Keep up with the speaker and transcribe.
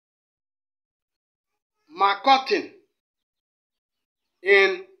Marcotting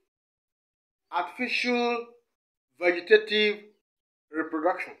in artificial vegetative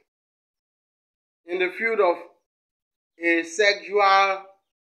reproduction in the field of asexual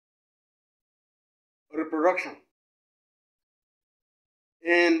reproduction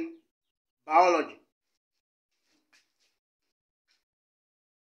in biology.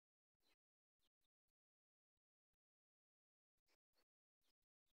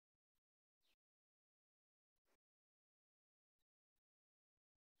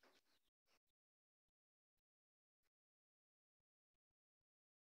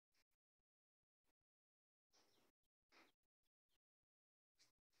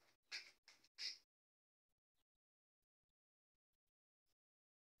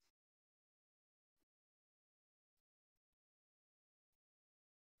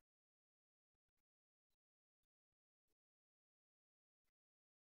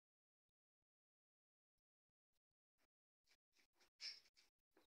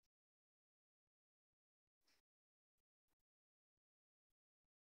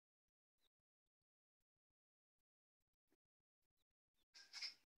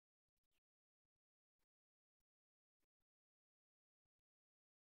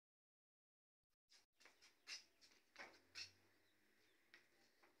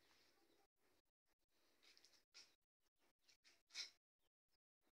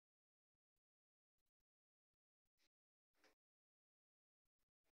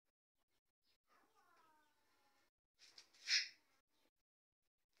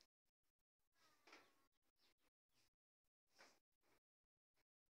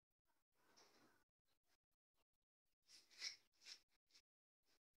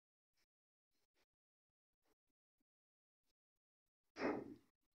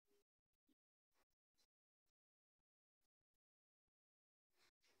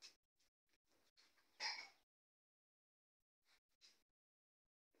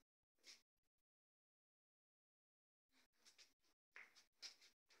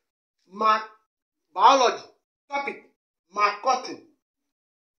 Biology topic: Marcotting.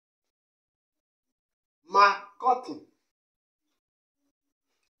 Marcotting.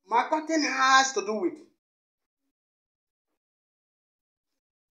 Marcotting has to do with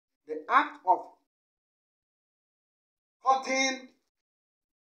the act of cutting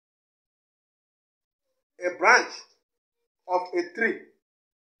a branch of a tree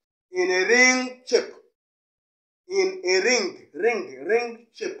in a ring shape. In a ring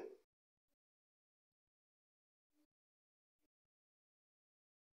shape.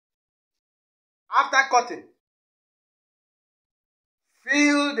 After cutting,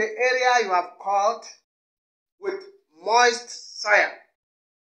 fill the area you have cut with moist soil.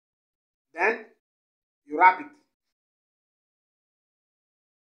 Then you wrap it.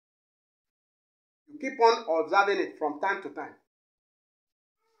 You keep on observing it from time to time.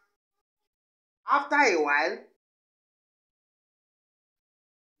 After a while,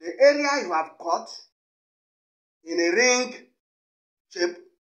 the area you have cut in a ring shape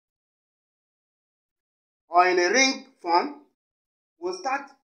or in a ring form will start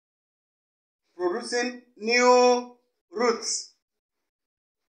producing new roots.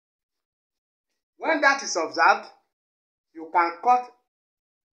 When that is observed, you can cut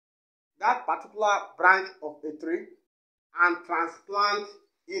that particular branch of a tree and transplant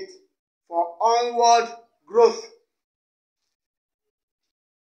it for onward growth.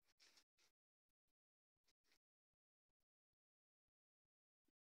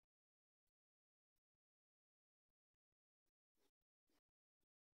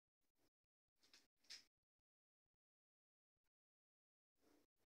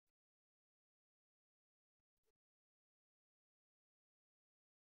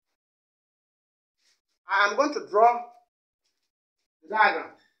 I am going to draw the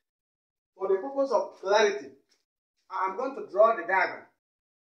diagram. For the purpose of clarity, I am going to draw the diagram.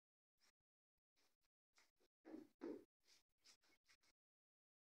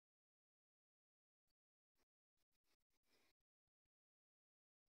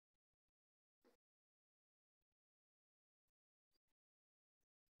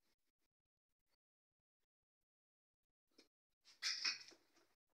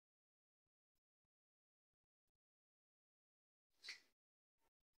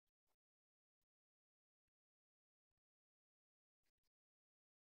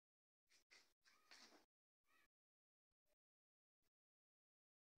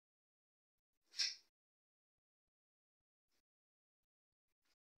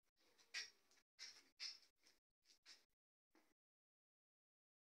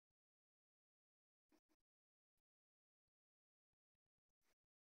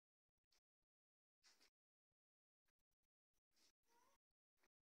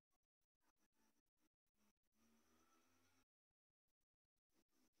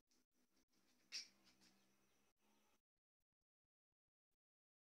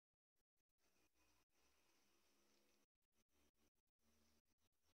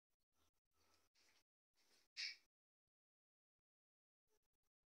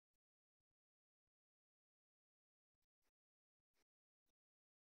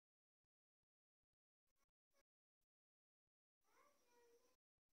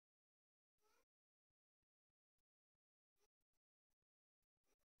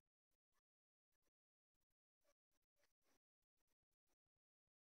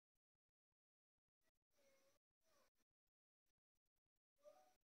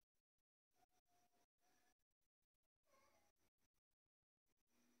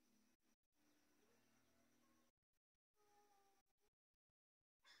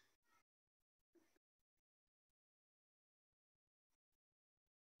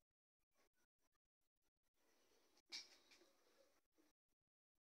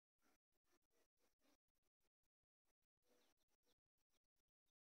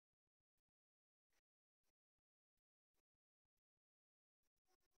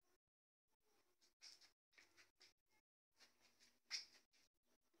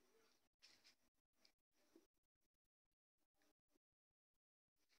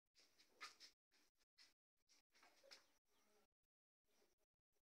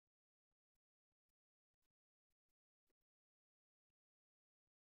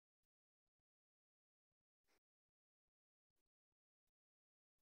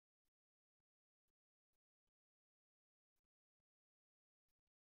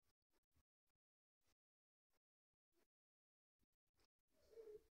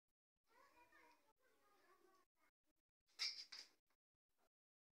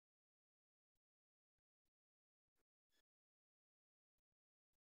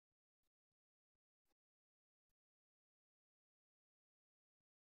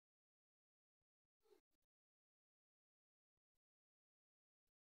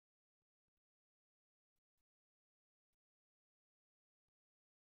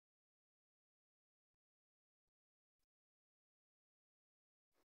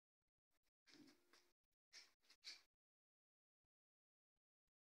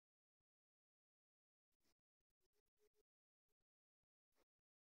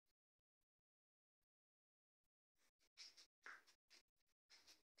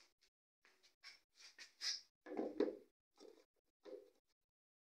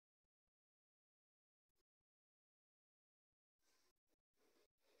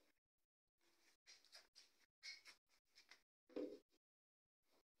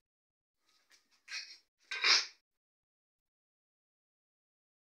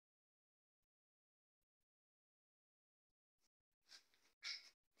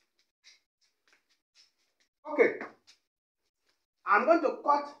 Okay, I'm going to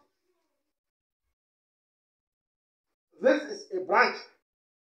cut. This is a branch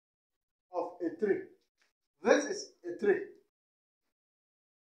of a tree. This is a tree.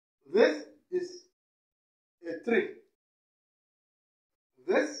 This is a tree.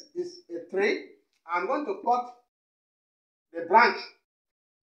 This is a tree. I'm going to cut the branch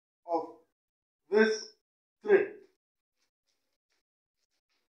of this tree.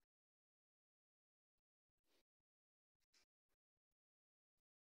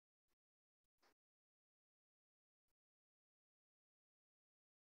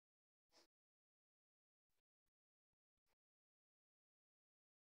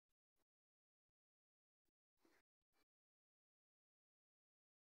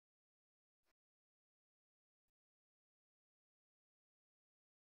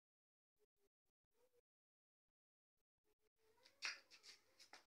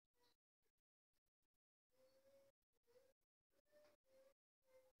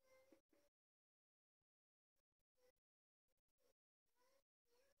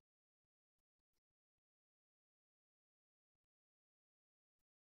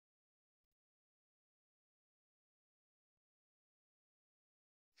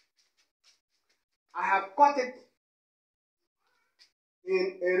 I have cut it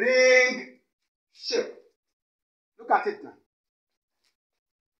in a ring shape. Look at it now.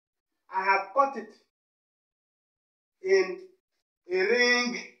 I have cut it in a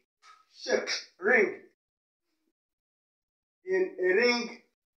ring shape. In a ring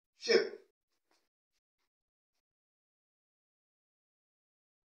shape.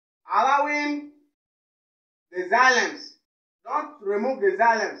 Allowing the xylems. Don't remove the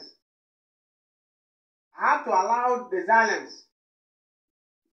xylems. I have to allow the xylems.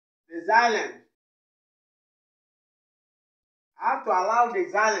 The xylem. I have to allow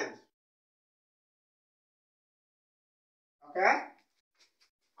the xylems. Okay?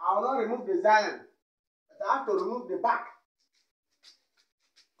 I will not remove the xylem, but I have to remove the back.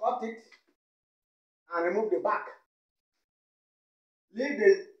 Cut it and remove the back. Leave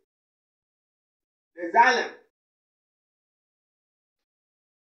the xylem.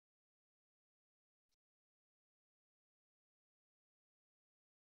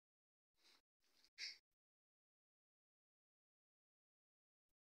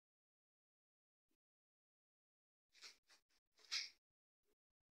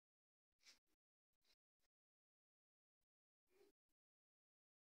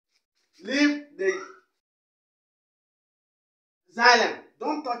 Leave the xylem.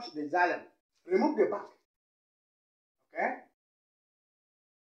 Don't touch the xylem. Remove the back. Okay?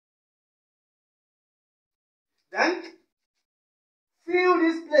 Then fill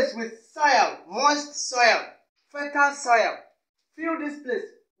this place with soil, moist soil, fertile soil. Fill this place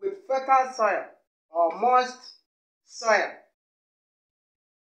with fertile soil or moist soil.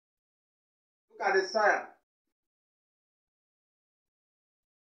 Look at the soil.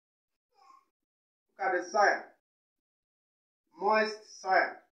 Look at the soil. Moist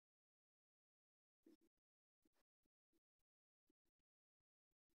soil.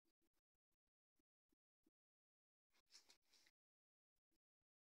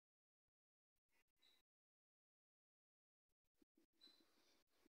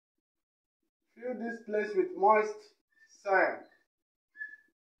 Fill this place with moist soil.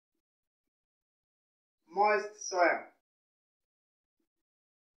 Moist soil.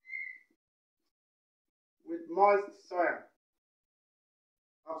 With moist soil.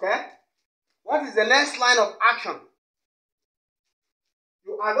 Okay? What is the next line of action?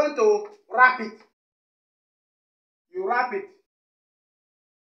 You are going to wrap it. You wrap it.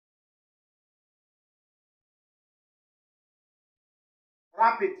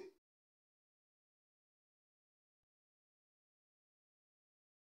 Wrap it.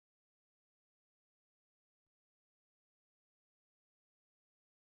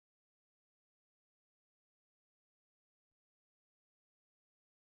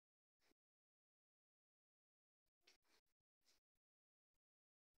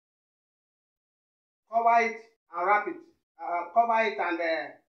 Cover it and wrap it. Cover it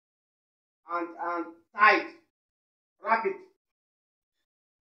and tie it. Wrap it.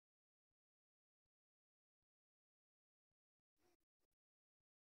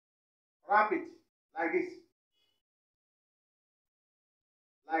 Wrap it like this.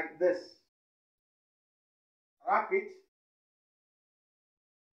 Like this. Wrap it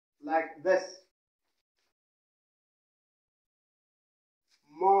like this.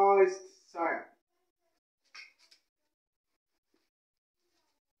 Moist soil.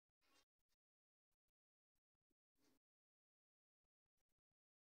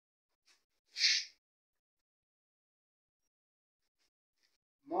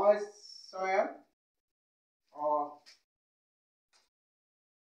 moist soil or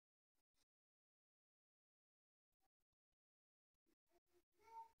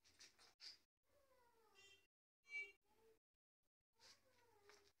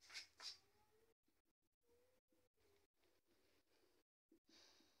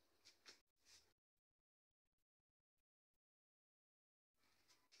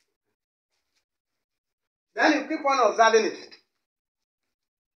then you keep on observing it.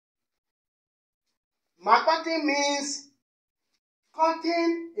 Marcotting means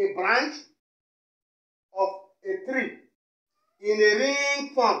cutting a branch of a tree in a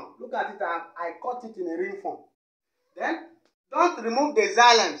ring form. Look at it, I cut it in a ring form. Then don't remove the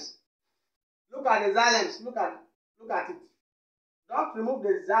xylems. Look at the xylems. Look at it. Don't remove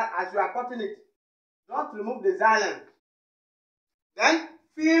the xylem as you are cutting it. Don't remove the xylem. Then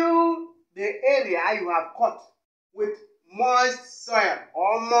fill the area you have cut with moist soil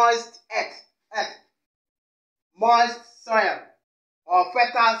or moist earth. Moist soil or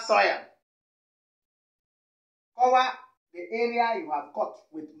fertile soil. Cover the area you have cut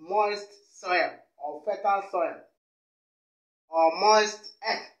with moist soil or fertile soil or moist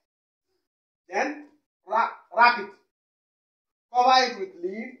earth. Then wrap it. Cover it with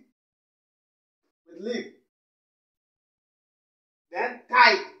leaf. Then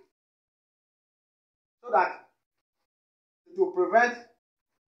tie it so that it will prevent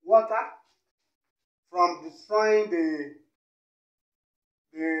water from destroying the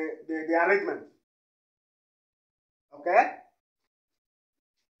arrangement. Okay?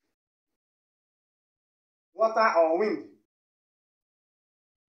 Water or wind.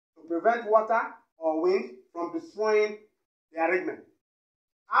 To prevent water or wind from destroying the arrangement.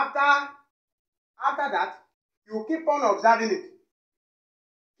 After that, you keep on observing it.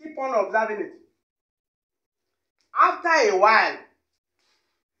 Keep on observing it. After a while,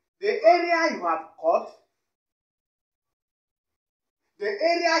 the area you have cut, the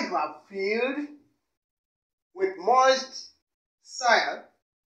area you have filled with moist soil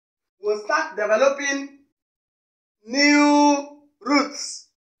will start developing new roots.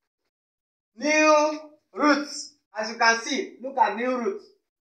 New roots. As you can see, look at new roots.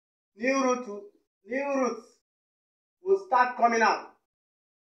 New roots will start coming out.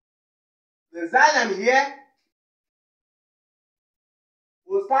 The xylem here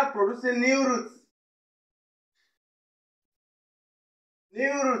will start producing new roots.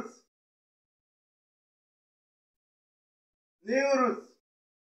 New roots. New roots.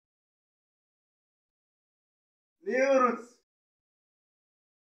 New roots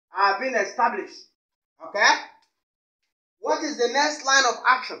are being established. Okay? What is the next line of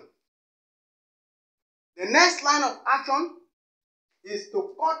action? The next line of action is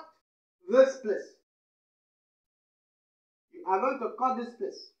to cut this place. You are going to cut this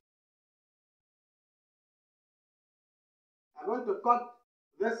place. You are going to cut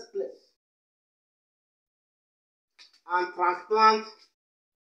this place and transplant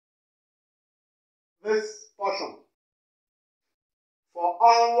this portion for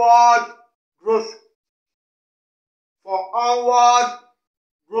onward growth. For onward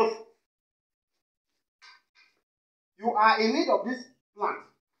growth. You are in need of this plant.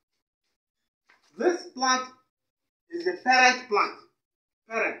 This plant is the parent plant.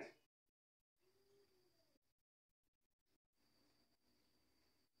 Parent.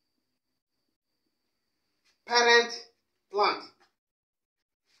 Parent plant.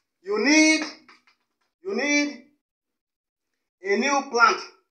 You need a new plant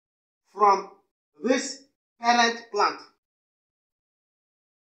from this parent plant.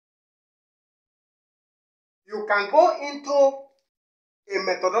 You can go into a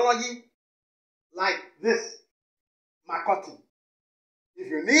methodology like this, Marcotting. If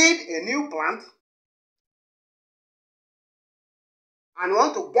you need a new plant and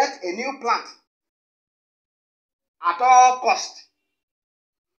want to get a new plant at all cost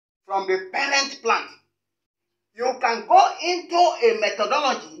from the parent plant, you can go into a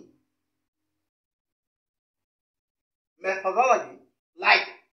methodology like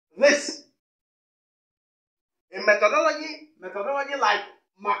this. A methodology like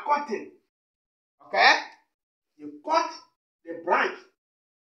Marcotting. Okay? You cut the branch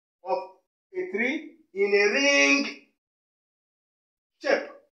of a tree in a ring shape,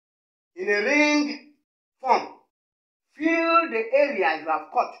 in a ring form. Fill the area you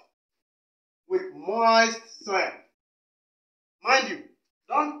have cut with moist soil. Mind you,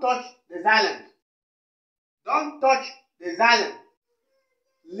 don't touch the xylem. Don't touch the xylem.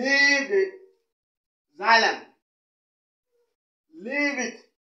 Leave the xylem. Leave it.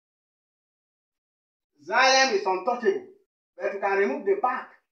 Xylem is untouchable, but you can remove the bark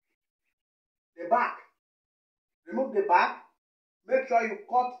the back. Remove the back. Make sure you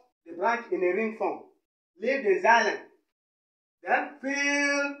cut the branch in a ring form. Leave the xylem. Then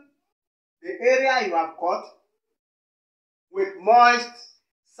fill the area you have cut with moist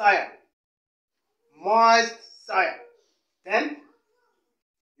soil. Moist soil. Then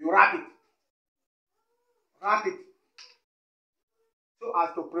you wrap it. Wrap it so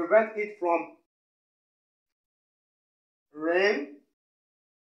as to prevent it from rain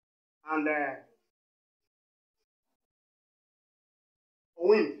and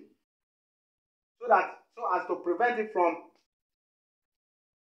wind. So as to prevent it from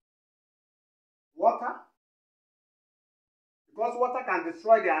water, because water can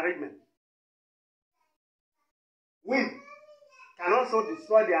destroy the arrangement. Wind can also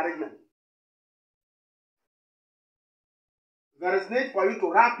destroy the arrangement. There is need for you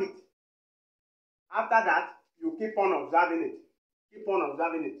to wrap it. After that, you keep on observing it. Keep on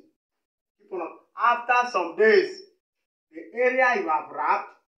observing it. Keep on. After some days, the area you have wrapped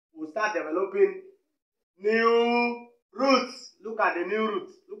will start developing new roots. Look at the new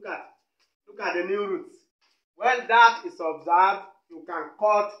roots. Look at the new roots. When that is observed, you can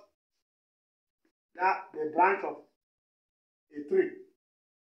cut the branch of a tree.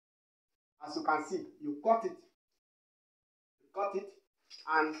 As you can see, you cut it. You cut it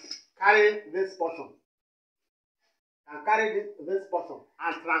and carry this portion. And carry this portion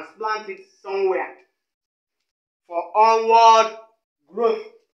and transplant it somewhere for onward growth.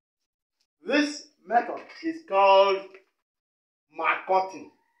 This method is called Marcotting.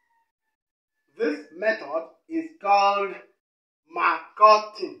 This method is called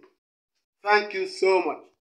Marcotting. Thank you so much.